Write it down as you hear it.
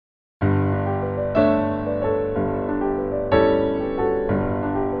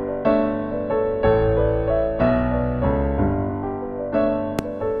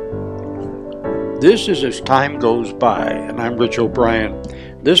This is As Time Goes By, and I'm Rich O'Brien.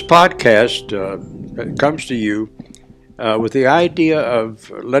 This podcast comes to you with the idea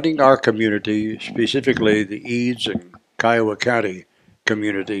of letting our community, specifically the Eads and Kiowa County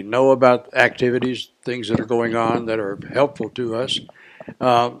community, know about activities, things that are going on that are helpful to us.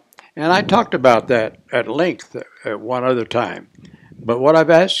 And I talked about that at length at one other time. But what I've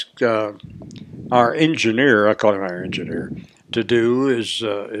asked our engineer, I call him our engineer, to do is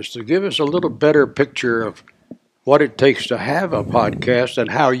to give us a little better picture of what it takes to have a podcast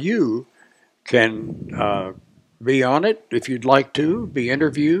and how you can be on it if you'd like to, be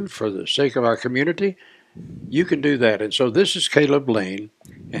interviewed for the sake of our community. You can do that. And so this is Caleb Lane,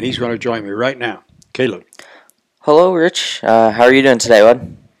 and he's going to join me right now. Caleb. Hello, Rich. How are you doing today,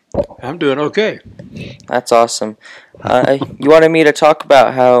 bud? I'm doing okay. That's awesome. You wanted me to talk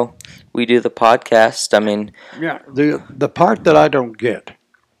about how we do the podcast. Yeah, the part that I don't get,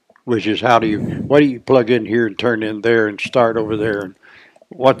 which is why do you plug in here and turn in there and start over there, and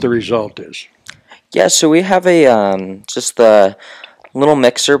what the result is? Yeah, so we have a just the little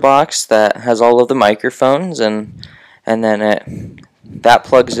mixer box that has all of the microphones, and then that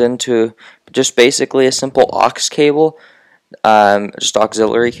plugs into just basically a simple aux cable, just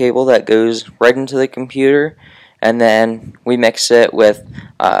auxiliary cable that goes right into the computer. And then we mix it with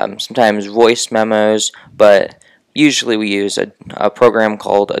sometimes voice memos, but usually we use a program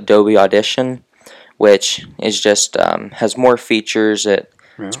called Adobe Audition, which is just has more features.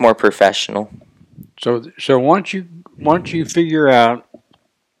 It's more professional. So once you figure out,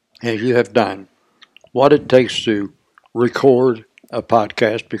 as you have done, what it takes to record a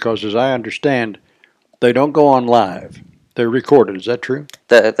podcast, because as I understand, they don't go on live. They're recorded. Is that true?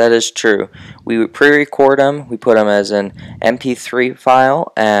 That is true. We pre-record them. We put them as an MP3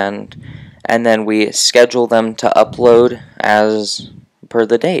 file, and then we schedule them to upload as per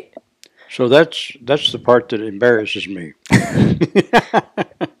the date. So that's the part that embarrasses me,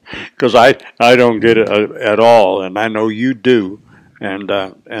 because I don't get it at all, and I know you do, and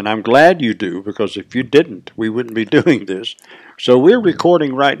I'm glad you do, because if you didn't, we wouldn't be doing this. So we're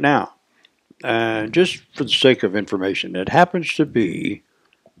recording right now. Just for the sake of information, it happens to be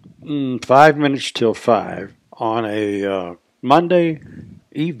 5 minutes till 5 on a Monday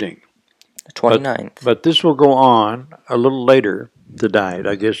evening. The 29th. But this will go on a little later tonight.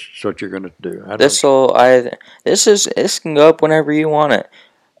 I guess is what you're going to do. This can go up whenever you want it.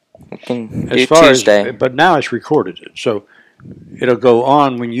 We can do Tuesday. But now it's recorded, so it'll go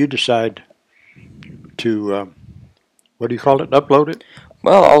on when you decide to what do you call it? Upload it.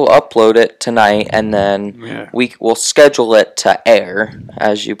 Well, I'll upload it tonight, and then we'll schedule it to air,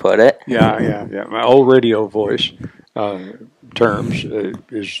 as you put it. Yeah. My old radio voice terms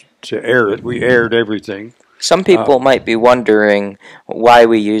is to air it. We aired everything. Some people might be wondering why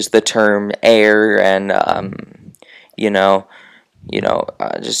we use the term air and,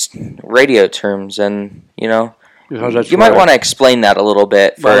 just radio terms, and, you might want to explain that a little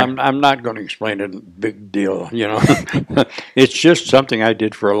bit. Well, I'm not going to explain it. Big deal, It's just something I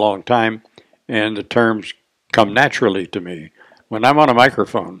did for a long time, and the terms come naturally to me. When I'm on a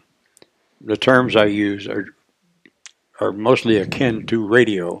microphone, the terms I use are mostly akin to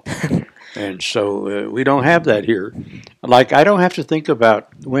radio, and so we don't have that here. Like, I don't have to think about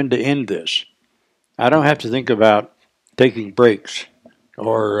when to end this. I don't have to think about taking breaks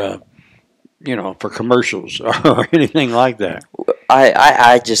or for commercials or anything like that.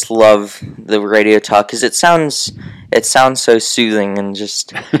 I just love the radio talk because it sounds so soothing, and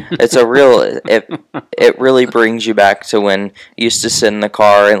just it really brings you back to when you used to sit in the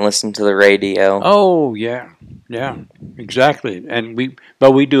car and listen to the radio. Oh yeah, exactly. And we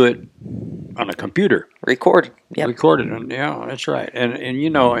do it on a computer. Recorded, yeah, that's right. And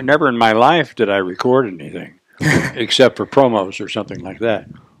never in my life did I record anything except for promos or something like that.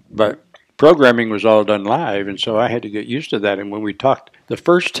 But programming was all done live, and so I had to get used to that. And when we talked, the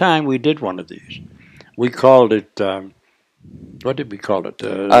first time we did one of these, we called it, what did we call it?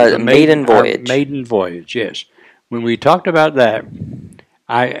 Maiden Voyage. Maiden Voyage, yes. When we talked about that,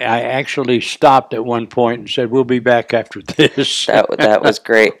 I actually stopped at one point and said, we'll be back after this. That was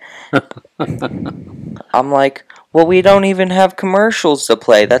great. I'm like, well, we don't even have commercials to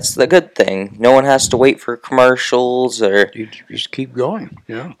play. That's the good thing. No one has to wait for commercials or... You just keep going,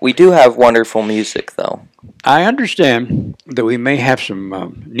 We do have wonderful music, though. I understand that we may have some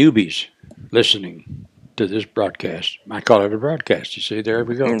newbies listening to this broadcast. I call it a broadcast. You see, there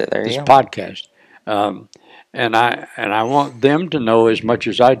we go. This podcast. And I want them to know as much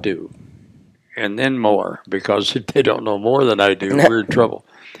as I do, and then more, because if they don't know more than I do, we're in trouble.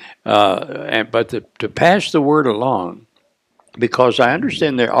 But to pass the word along, because I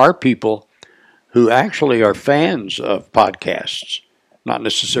understand there are people who actually are fans of podcasts. Not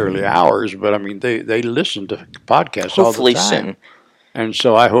necessarily ours, but I mean they listen to podcasts Hopefully all the time. soon. And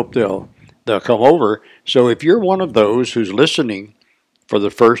so I hope they'll come over. So if you're one of those who's listening for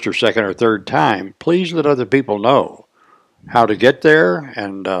the first or second or third time, please let other people know how to get there.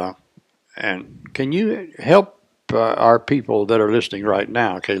 And can you help our people that are listening right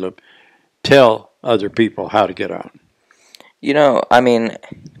now, Caleb, tell other people how to get on? You know, I mean,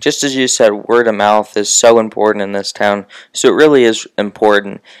 just as you said, word of mouth is so important in this town. So it really is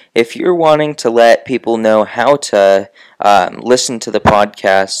important. If you're wanting to let people know how to listen to the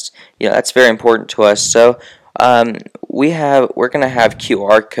podcast, you know, that's very important to us. So we're gonna have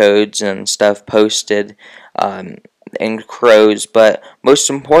QR codes and stuff posted in Crows, but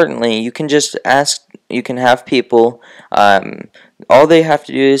most importantly, you can just ask. You can have people. All they have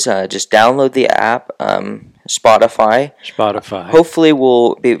to do is just download the app. Spotify. Hopefully,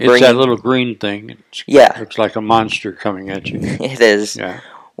 we'll be bringing. It's that little green thing. Yeah. Looks like a monster coming at you. It is. Yeah.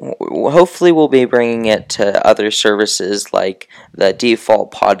 Hopefully, we'll be bringing it to other services like the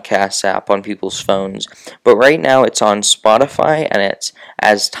default podcast app on people's phones. But right now, it's on Spotify, and it's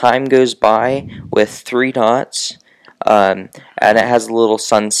As Time Goes By with 3 dots, and it has a little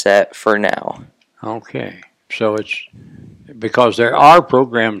sunset for now. Okay. So it's because there are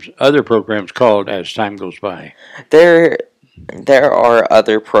other programs called As Time Goes By. There are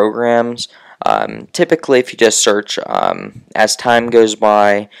other programs. Typically, if you just search As Time Goes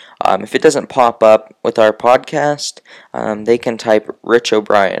By, if it doesn't pop up with our podcast, they can type Rich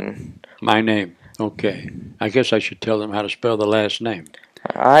O'Brien. My name. Okay. I guess I should tell them how to spell the last name.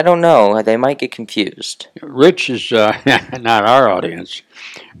 I don't know. They might get confused. Rich is not our audience.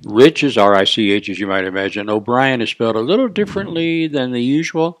 Rich is R-I-C-H, as you might imagine. O'Brien is spelled a little differently than the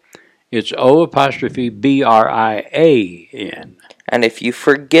usual. It's O''BRIAN. And if you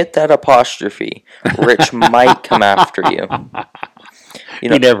forget that apostrophe, Rich might come after you. You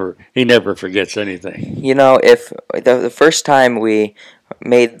know, he never forgets anything. You know, if the first time when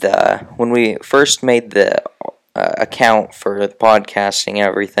we first made the account for the podcasting and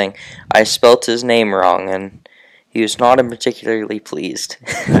everything, I spelt his name wrong, and he was not particularly pleased.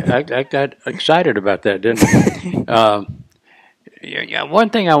 I got excited about that, didn't I? Yeah, one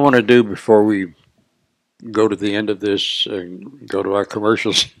thing I want to do before we go to the end of this and go to our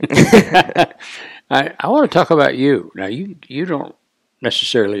commercials, I want to talk about you. Now, you don't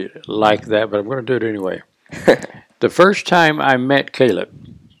necessarily like that, but I'm going to do it anyway. The first time I met Caleb,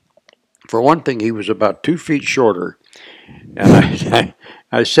 for one thing, he was about 2 feet shorter, and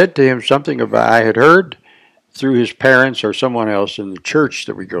I said to him something about I had heard through his parents or someone else in the church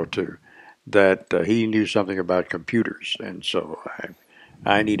that we go to that he knew something about computers, and so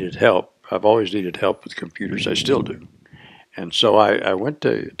I needed help. I've always needed help with computers. I still do. And so I went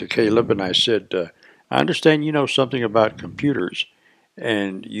to Caleb and I said, I understand you know something about computers.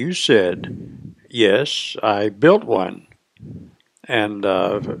 And you said, yes, I built one. And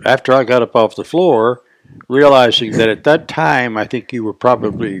after I got up off the floor, realizing that at that time, I think you were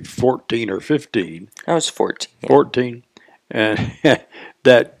probably 14 or 15. I was 14. Yeah. 14. And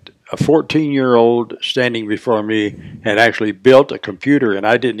that a 14-year-old standing before me had actually built a computer, and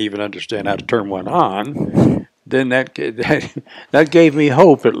I didn't even understand how to turn one on, then that gave me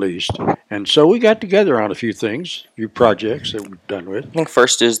hope at least. And so we got together on a few things, a few projects that we've done with. I think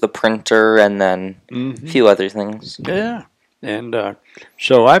first is the printer and then a few other things. Yeah. And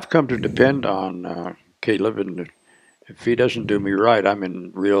so I've come to depend on Caleb, and if he doesn't do me right, I'm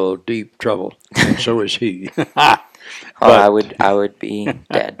in real deep trouble, and so is he. I would be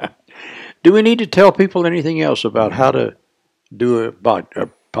dead. Do we need to tell people anything else about how to do a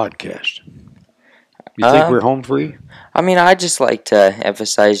podcast? You think we're home free? I mean, I just like to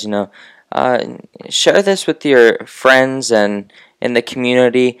emphasize, share this with your friends and in the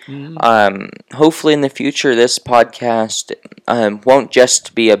community. Hopefully in the future, this podcast won't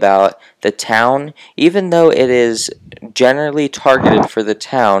just be about the town, even though it is generally targeted for the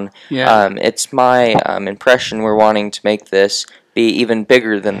town. Yeah. It's my impression we're wanting to make this be even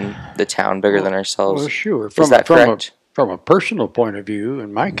bigger than the town, bigger than ourselves. Well, sure. Is that correct? From a personal point of view,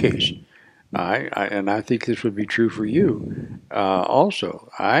 in my case, and I think this would be true for you also,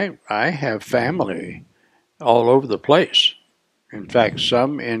 I have family all over the place. In fact,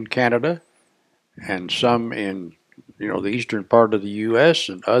 some in Canada and some in the eastern part of the U.S.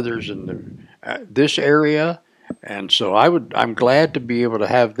 and others in this area. And so I'm glad to be able to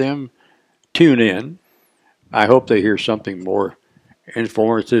have them tune in. I hope they hear something more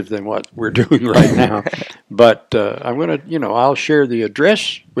informative than what we're doing right now. But I'm going to, I'll share the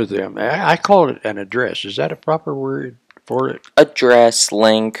address with them. I call it an address. Is that a proper word for it? Address,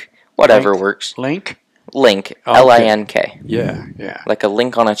 link, Whatever works. Link? Link. Okay. Link. Yeah. Like a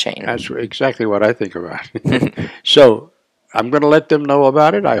link on a chain. That's exactly what I think about. So I'm going to let them know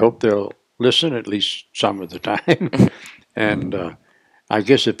about it. I hope they'll listen at least some of the time. And I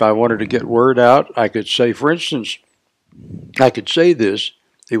guess if I wanted to get word out, I could say, for instance, I could say this.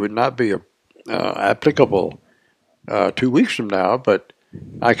 It would not be applicable 2 weeks from now, but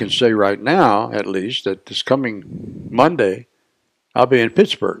I can say right now, at least, that this coming Monday, I'll be in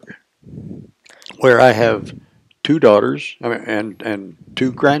Pittsburgh, where I have 2 daughters and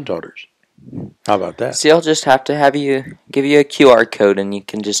 2 granddaughters. How about that? See, I'll just have to give you a QR code, and you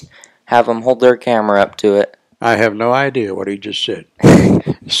can just have them hold their camera up to it. I have no idea what he just said.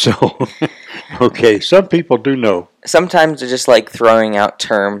 So, okay, some people do know. Sometimes they're just like throwing out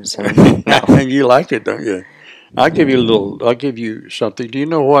terms, and no. And you like it, don't you? I'll give you something. Do you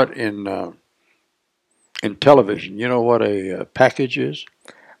know what in television, you know what a package is?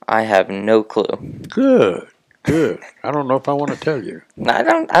 I have no clue. Good. I don't know if I want to tell you. I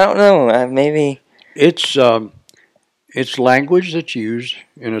don't know. Maybe It's language that's used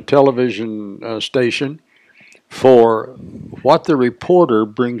in a television station for what the reporter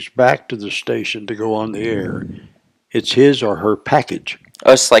brings back to the station to go on the air. It's his or her package.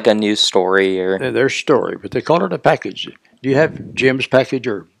 oh, it's like a news story or Their story, but they call it a package. Do you have Jim's package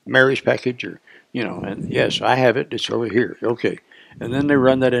or Mary's package or, and yes, I have it. It's over here. Okay. And then they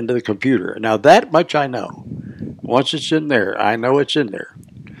run that into the computer. Now that much I know. Once it's in there, I know it's in there.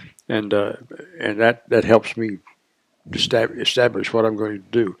 And that helps me establish what I'm going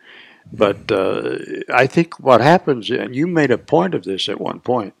to do. But I think what happens, and you made a point of this at one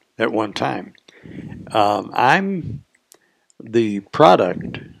time, I'm the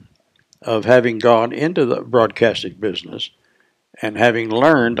product of having gone into the broadcasting business and having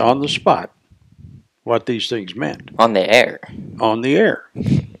learned on the spot what these things meant. on the air. On the air.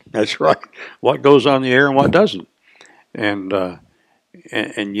 That's right. What goes on the air and what doesn't. And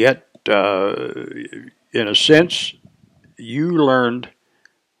yet, in a sense, you learned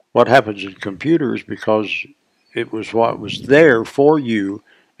what happens in computers because it was what was there for you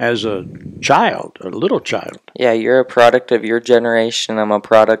as a child, a little child. Yeah, you're a product of your generation. I'm a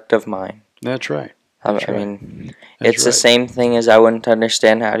product of mine. That's right. I That's right. mean, That's it's the right. same thing as I wouldn't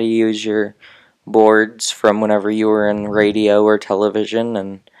understand how to use your boards from whenever you were in radio or television.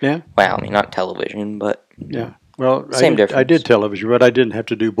 And Yeah. well, I mean, not television, but Yeah. Well, Same difference. I did television, but I didn't have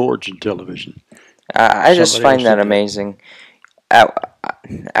to do boards in television. I just Somebody find else that did. amazing.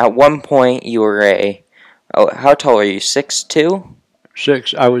 At one point, you were how tall are you? 6'2"?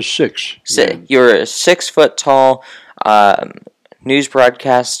 6. I was 6. Yeah. You're a 6 foot tall news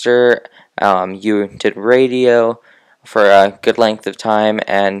broadcaster. You did radio for a good length of time,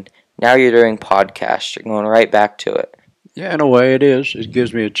 and now you're doing podcasts. You're going right back to it. Yeah, in a way it is. It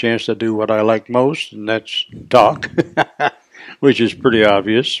gives me a chance to do what I like most, and that's talk, which is pretty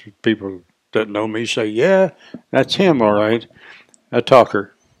obvious. People that know me say, "Yeah, that's him, all right, a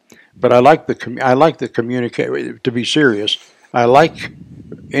talker." But I like the communicate. To be serious, I like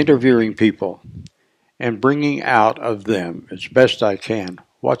interviewing people and bringing out of them as best I can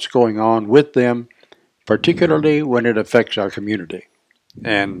what's going on with them, particularly when it affects our community,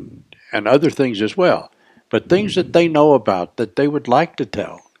 and other things as well. But things that they know about that they would like to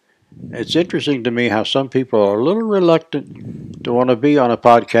tell. It's interesting to me how some people are a little reluctant to want to be on a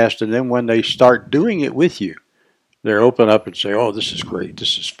podcast, and then when they start doing it with you, they're open up and say, "Oh, this is great.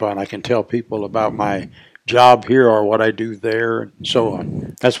 This is fun. I can tell people about my job here or what I do there," and so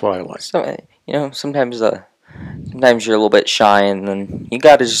on. That's what I like. So sometimes sometimes you're a little bit shy, and then you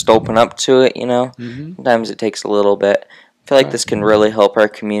got to just open up to it. Mm-hmm. Sometimes it takes a little bit. I feel like this can really help our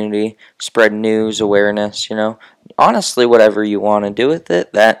community spread news, awareness. Honestly, whatever you want to do with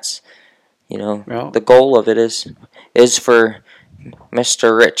it, that's Well, the goal of it is for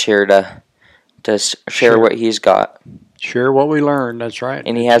Mr. Rich here to share Sure. what he's got, share what we learned. That's right.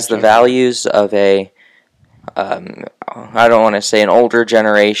 and he has the values of a I don't want to say an older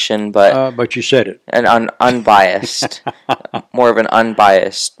generation, but But you said it. an unbiased, more of an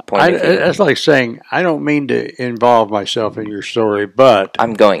unbiased point of view. That's like saying, I don't mean to involve myself in your story, but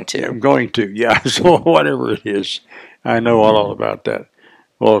I'm going to. I'm going to. Yeah, so whatever it is, I know all about that.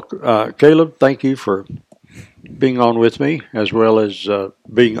 Well, Caleb, thank you for being on with me as well as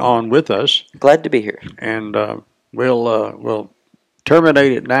being on with us. Glad to be here. And we'll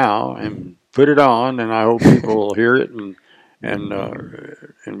terminate it now and put it on, and I hope people will hear it and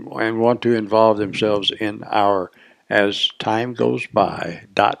want to involve themselves in our As Time Goes By ...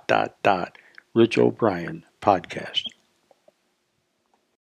 Rich O'Brien podcast.